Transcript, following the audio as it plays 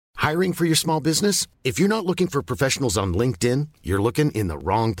Hiring for your small business? If you're not looking for professionals on LinkedIn, you're looking in the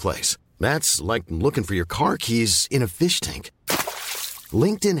wrong place. That's like looking for your car keys in a fish tank.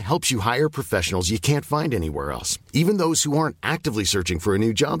 LinkedIn helps you hire professionals you can't find anywhere else, even those who aren't actively searching for a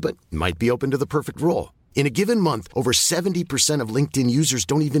new job but might be open to the perfect role. In a given month, over 70% of LinkedIn users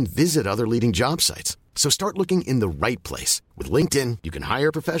don't even visit other leading job sites. So start looking in the right place. With LinkedIn, you can hire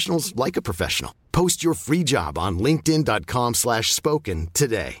professionals like a professional. Post your free job on linkedin.com/spoken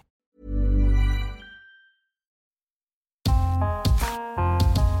today.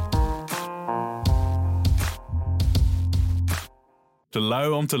 Te lui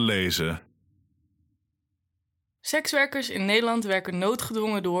om te lezen. Sekswerkers in Nederland werken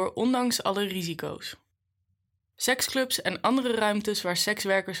noodgedwongen door, ondanks alle risico's. Seksclubs en andere ruimtes waar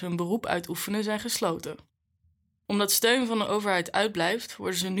sekswerkers hun beroep uitoefenen zijn gesloten. Omdat steun van de overheid uitblijft,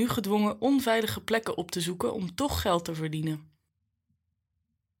 worden ze nu gedwongen onveilige plekken op te zoeken om toch geld te verdienen.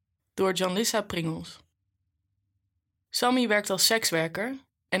 Door Janlissa Pringels. Sammy werkt als sekswerker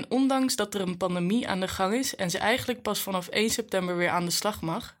en ondanks dat er een pandemie aan de gang is en ze eigenlijk pas vanaf 1 september weer aan de slag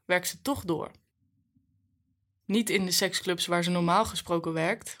mag, werkt ze toch door. Niet in de seksclubs waar ze normaal gesproken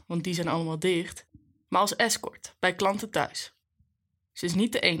werkt, want die zijn allemaal dicht, maar als escort, bij klanten thuis. Ze is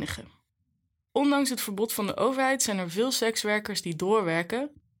niet de enige. Ondanks het verbod van de overheid zijn er veel sekswerkers die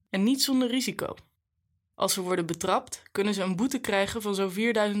doorwerken en niet zonder risico. Als ze worden betrapt, kunnen ze een boete krijgen van zo'n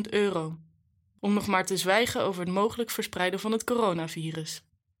 €4.000, om nog maar te zwijgen over het mogelijk verspreiden van het coronavirus.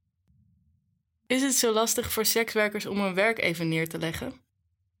 Is het zo lastig voor sekswerkers om hun werk even neer te leggen?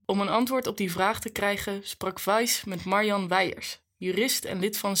 Om een antwoord op die vraag te krijgen sprak Vice met Marjan Weijers, jurist en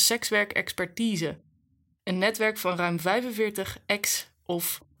lid van Sekswerk Expertise, een netwerk van ruim 45 ex-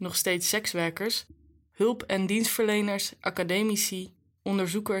 of nog steeds sekswerkers, hulp- en dienstverleners, academici,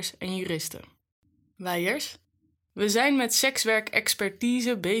 onderzoekers en juristen. Weijers: we zijn met Sekswerk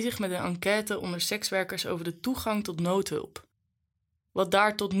Expertise bezig met een enquête onder sekswerkers over de toegang tot noodhulp. Wat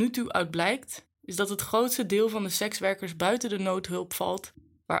daar tot nu toe uit blijkt, is dat het grootste deel van de sekswerkers buiten de noodhulp valt,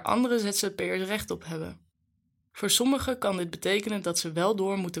 waar andere ZZP'ers recht op hebben. Voor sommigen kan dit betekenen dat ze wel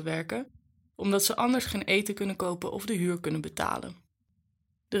door moeten werken, omdat ze anders geen eten kunnen kopen of de huur kunnen betalen.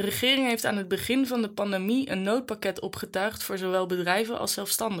 De regering heeft aan het begin van de pandemie een noodpakket opgetuigd voor zowel bedrijven als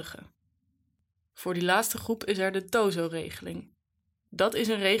zelfstandigen. Voor die laatste groep is er de TOZO-regeling. Dat is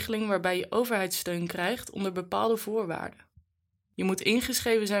een regeling waarbij je overheidssteun krijgt onder bepaalde voorwaarden. Je moet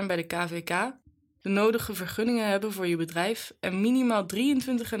ingeschreven zijn bij de KVK, de nodige vergunningen hebben voor je bedrijf en minimaal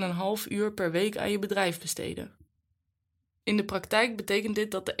 23,5 uur per week aan je bedrijf besteden. In de praktijk betekent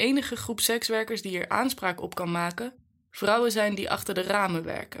dit dat de enige groep sekswerkers die hier aanspraak op kan maken, vrouwen zijn die achter de ramen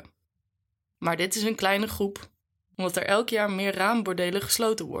werken. Maar dit is een kleine groep, omdat er elk jaar meer raambordelen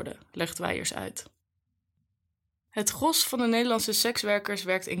gesloten worden, legt Weijers uit. Het gros van de Nederlandse sekswerkers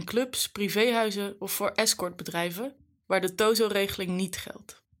werkt in clubs, privéhuizen of voor escortbedrijven, waar de TOZO-regeling niet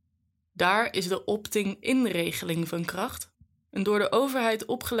geldt. Daar is de opting-in-regeling van kracht, een door de overheid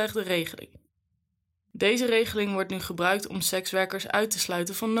opgelegde regeling. Deze regeling wordt nu gebruikt om sekswerkers uit te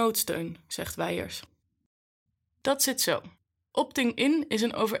sluiten van noodsteun, zegt Weijers. Dat zit zo. Opting-in is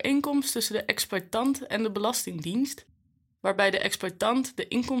een overeenkomst tussen de exploitant en de Belastingdienst, waarbij de exploitant de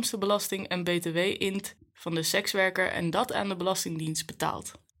inkomstenbelasting en btw int van de sekswerker en dat aan de Belastingdienst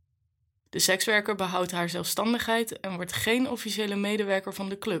betaalt. De sekswerker behoudt haar zelfstandigheid en wordt geen officiële medewerker van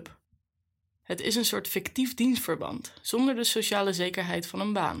de club. Het is een soort fictief dienstverband, zonder de sociale zekerheid van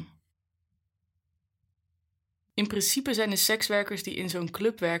een baan. In principe zijn de sekswerkers die in zo'n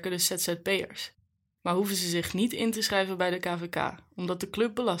club werken de ZZP'ers, maar hoeven ze zich niet in te schrijven bij de KVK, omdat de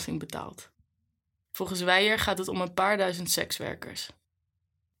club belasting betaalt. Volgens Weijer gaat het om een paar duizend sekswerkers.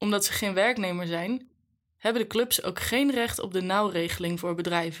 Omdat ze geen werknemer zijn, hebben de clubs ook geen recht op de nauwregeling voor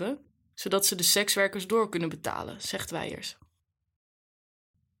bedrijven, zodat ze de sekswerkers door kunnen betalen, zegt Weijers.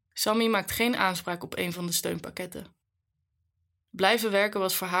 Sammy maakt geen aanspraak op een van de steunpakketten. Blijven werken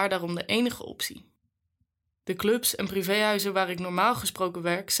was voor haar daarom de enige optie. De clubs en privéhuizen waar ik normaal gesproken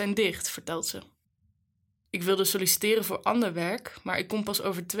werk zijn dicht, vertelt ze. Ik wilde solliciteren voor ander werk, maar ik kon pas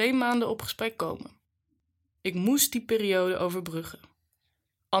over 2 maanden op gesprek komen. Ik moest die periode overbruggen.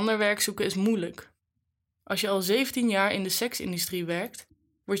 Ander werk zoeken is moeilijk. Als je al 17 jaar in de seksindustrie werkt,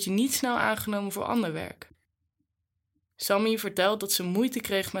 word je niet snel aangenomen voor ander werk. Sammy vertelt dat ze moeite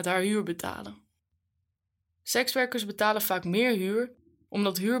kreeg met haar huur betalen. Sekswerkers betalen vaak meer huur,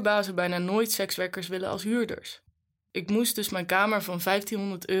 omdat huurbazen bijna nooit sekswerkers willen als huurders. Ik moest dus mijn kamer van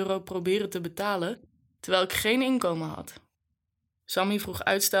 €1.500 proberen te betalen, terwijl ik geen inkomen had. Sammy vroeg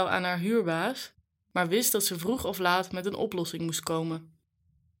uitstel aan haar huurbaas, maar wist dat ze vroeg of laat met een oplossing moest komen.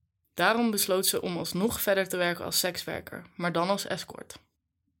 Daarom besloot ze om alsnog verder te werken als sekswerker, maar dan als escort.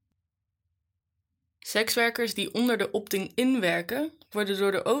 Sekswerkers die onder de opting-in werken, worden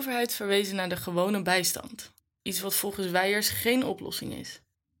door de overheid verwezen naar de gewone bijstand. Iets wat volgens Wijers geen oplossing is.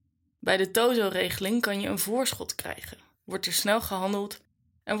 Bij de TOZO-regeling kan je een voorschot krijgen, wordt er snel gehandeld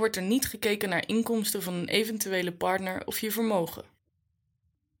en wordt er niet gekeken naar inkomsten van een eventuele partner of je vermogen.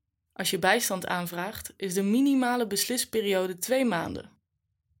 Als je bijstand aanvraagt, is de minimale beslisperiode 2 maanden.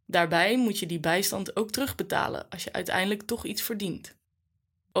 Daarbij moet je die bijstand ook terugbetalen als je uiteindelijk toch iets verdient.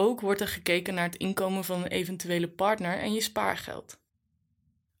 Ook wordt er gekeken naar het inkomen van een eventuele partner en je spaargeld.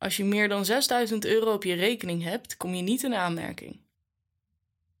 Als je meer dan €6.000 op je rekening hebt, kom je niet in aanmerking.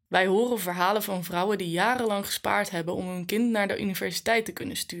 Wij horen verhalen van vrouwen die jarenlang gespaard hebben om hun kind naar de universiteit te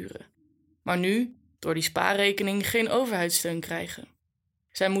kunnen sturen, maar nu, door die spaarrekening, geen overheidssteun krijgen.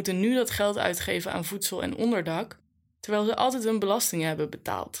 Zij moeten nu dat geld uitgeven aan voedsel en onderdak, terwijl ze altijd hun belastingen hebben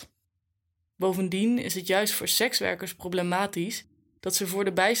betaald. Bovendien is het juist voor sekswerkers problematisch dat ze voor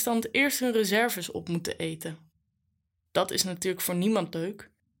de bijstand eerst hun reserves op moeten eten. Dat is natuurlijk voor niemand leuk,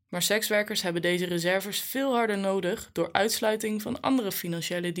 maar sekswerkers hebben deze reserves veel harder nodig door uitsluiting van andere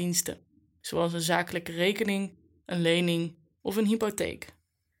financiële diensten, zoals een zakelijke rekening, een lening of een hypotheek.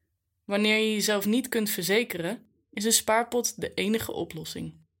 Wanneer je jezelf niet kunt verzekeren, is een spaarpot de enige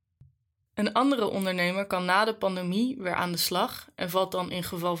oplossing. Een andere ondernemer kan na de pandemie weer aan de slag en valt dan in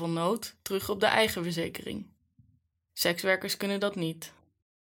geval van nood terug op de eigen verzekering. Sekswerkers kunnen dat niet.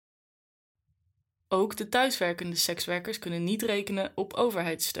 Ook de thuiswerkende sekswerkers kunnen niet rekenen op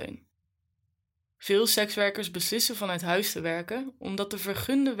overheidssteun. Veel sekswerkers beslissen vanuit huis te werken omdat de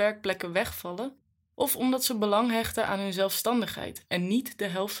vergunde werkplekken wegvallen of omdat ze belang hechten aan hun zelfstandigheid en niet de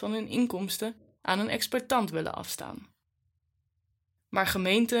helft van hun inkomsten aan een exploitant willen afstaan. Maar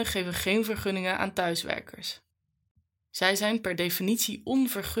gemeenten geven geen vergunningen aan thuiswerkers. Zij zijn per definitie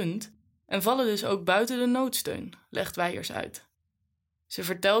onvergund en vallen dus ook buiten de noodsteun, legt Wijers uit. Ze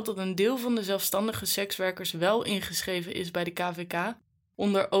vertelt dat een deel van de zelfstandige sekswerkers wel ingeschreven is bij de KVK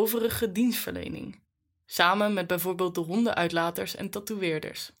onder overige dienstverlening, samen met bijvoorbeeld de hondenuitlaters en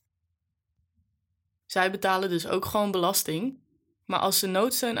tatoeëerders. Zij betalen dus ook gewoon belasting, maar als ze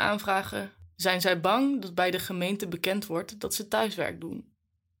noodsteun aanvragen, zijn zij bang dat bij de gemeente bekend wordt dat ze thuiswerk doen.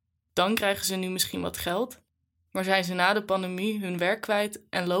 Dan krijgen ze nu misschien wat geld, maar zijn ze na de pandemie hun werk kwijt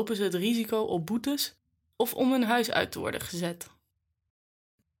en lopen ze het risico op boetes of om hun huis uit te worden gezet.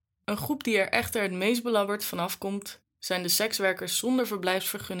 Een groep die er echter het meest belabberd vanaf komt, zijn de sekswerkers zonder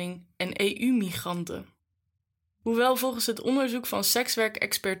verblijfsvergunning en EU-migranten. Hoewel volgens het onderzoek van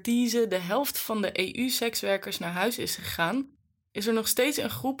Sekswerkexpertise de helft van de EU-sekswerkers naar huis is gegaan, is er nog steeds een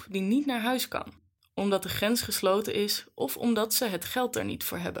groep die niet naar huis kan, omdat de grens gesloten is of omdat ze het geld er niet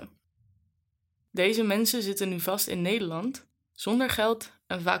voor hebben. Deze mensen zitten nu vast in Nederland, zonder geld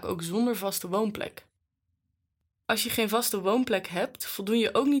en vaak ook zonder vaste woonplek. Als je geen vaste woonplek hebt, voldoen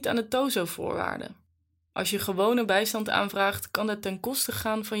je ook niet aan de TOZO-voorwaarden. Als je gewone bijstand aanvraagt, kan dat ten koste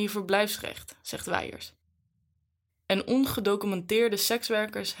gaan van je verblijfsrecht, zegt Wijers. En ongedocumenteerde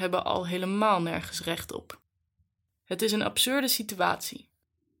sekswerkers hebben al helemaal nergens recht op. Het is een absurde situatie.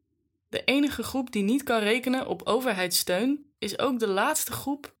 De enige groep die niet kan rekenen op overheidssteun is ook de laatste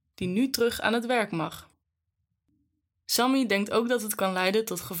groep die nu terug aan het werk mag. Sammy denkt ook dat het kan leiden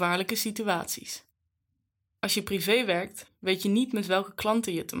tot gevaarlijke situaties. Als je privé werkt, weet je niet met welke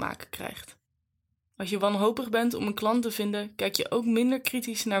klanten je te maken krijgt. Als je wanhopig bent om een klant te vinden, kijk je ook minder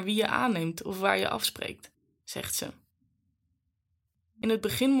kritisch naar wie je aanneemt of waar je afspreekt, zegt ze. In het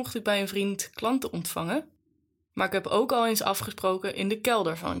begin mocht ik bij een vriend klanten ontvangen, maar ik heb ook al eens afgesproken in de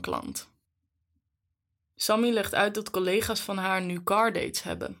kelder van een klant. Sammy legt uit dat collega's van haar nu cardates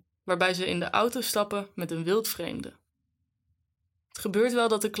hebben, waarbij ze in de auto stappen met een wildvreemde. Het gebeurt wel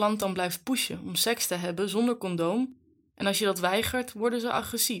dat de klant dan blijft pushen om seks te hebben zonder condoom en als je dat weigert, worden ze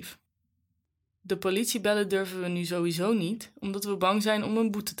agressief. De politie bellen durven we nu sowieso niet, omdat we bang zijn om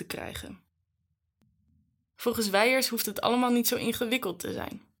een boete te krijgen. Volgens Wijers hoeft het allemaal niet zo ingewikkeld te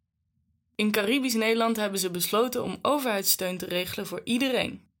zijn. In Caribisch Nederland hebben ze besloten om overheidssteun te regelen voor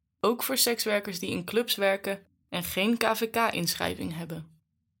iedereen, ook voor sekswerkers die in clubs werken en geen KVK-inschrijving hebben.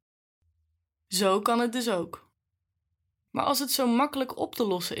 Zo kan het dus ook. Maar als het zo makkelijk op te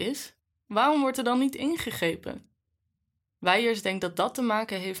lossen is, waarom wordt er dan niet ingegrepen? Wijers denkt dat dat te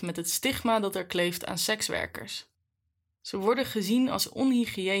maken heeft met het stigma dat er kleeft aan sekswerkers. Ze worden gezien als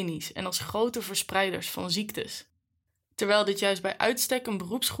onhygiënisch en als grote verspreiders van ziektes, terwijl dit juist bij uitstek een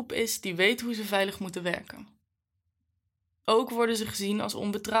beroepsgroep is die weet hoe ze veilig moeten werken. Ook worden ze gezien als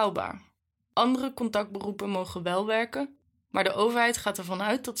onbetrouwbaar. Andere contactberoepen mogen wel werken, maar de overheid gaat ervan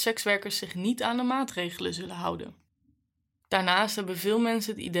uit dat sekswerkers zich niet aan de maatregelen zullen houden. Daarnaast hebben veel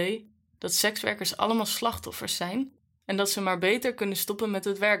mensen het idee dat sekswerkers allemaal slachtoffers zijn en dat ze maar beter kunnen stoppen met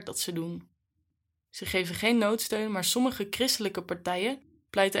het werk dat ze doen. Ze geven geen noodsteun, maar sommige christelijke partijen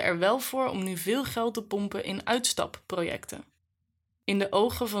pleiten er wel voor om nu veel geld te pompen in uitstapprojecten. In de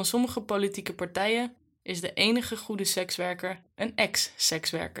ogen van sommige politieke partijen is de enige goede sekswerker een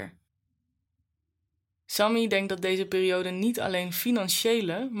ex-sekswerker. Sammy denkt dat deze periode niet alleen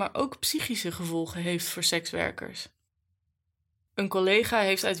financiële, maar ook psychische gevolgen heeft voor sekswerkers. Een collega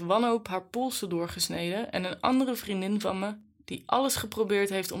heeft uit wanhoop haar polsen doorgesneden en een andere vriendin van me, die alles geprobeerd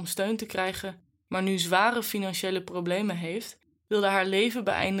heeft om steun te krijgen, maar nu zware financiële problemen heeft, wilde haar leven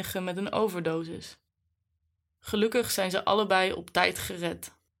beëindigen met een overdosis. Gelukkig zijn ze allebei op tijd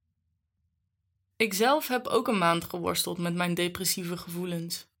gered. Ikzelf heb ook een maand geworsteld met mijn depressieve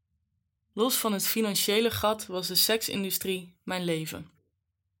gevoelens. Los van het financiële gat was de seksindustrie mijn leven.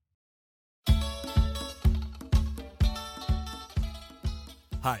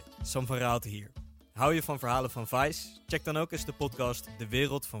 Hi, Sam van Raalte hier. Hou je van verhalen van Vice? Check dan ook eens de podcast De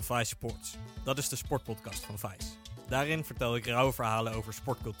Wereld van Vice Sports. Dat is de sportpodcast van Vice. Daarin vertel ik rauwe verhalen over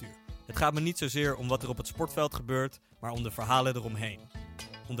sportcultuur. Het gaat me niet zozeer om wat er op het sportveld gebeurt, maar om de verhalen eromheen.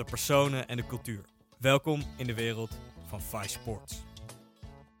 Om de personen en de cultuur. Welkom in de wereld van Vice Sports.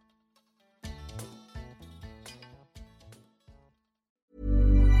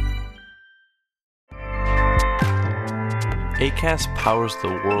 Acast powers the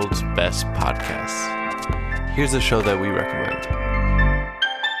world's best podcasts. Here's a show that we recommend.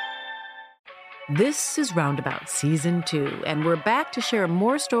 This is Roundabout Season 2, and we're back to share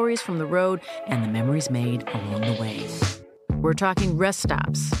more stories from the road and the memories made along the way. We're talking rest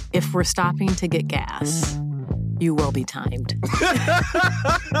stops, if we're stopping to get gas. You will be timed.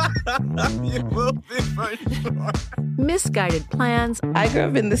 You will be for sure. Misguided plans. I grew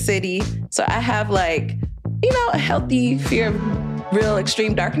up in the city, so I have a healthy fear of real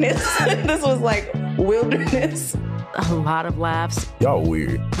extreme darkness. This was like wilderness. A lot of laughs. Y'all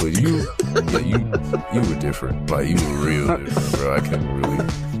weird, but you were different. Like, you were real different, bro. I can't really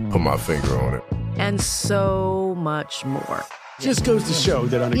put my finger on it. And so much more. Just goes to show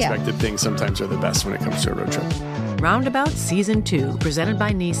that unexpected things sometimes are the best when it comes to a road trip. Roundabout Season 2, presented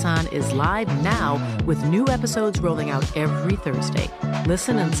by Nissan, is live now with new episodes rolling out every Thursday.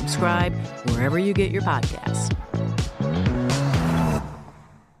 Listen and subscribe wherever you get your podcasts.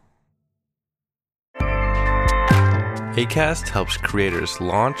 Acast helps creators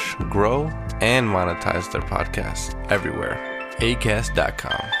launch, grow, and monetize their podcasts everywhere.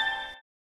 Acast.com.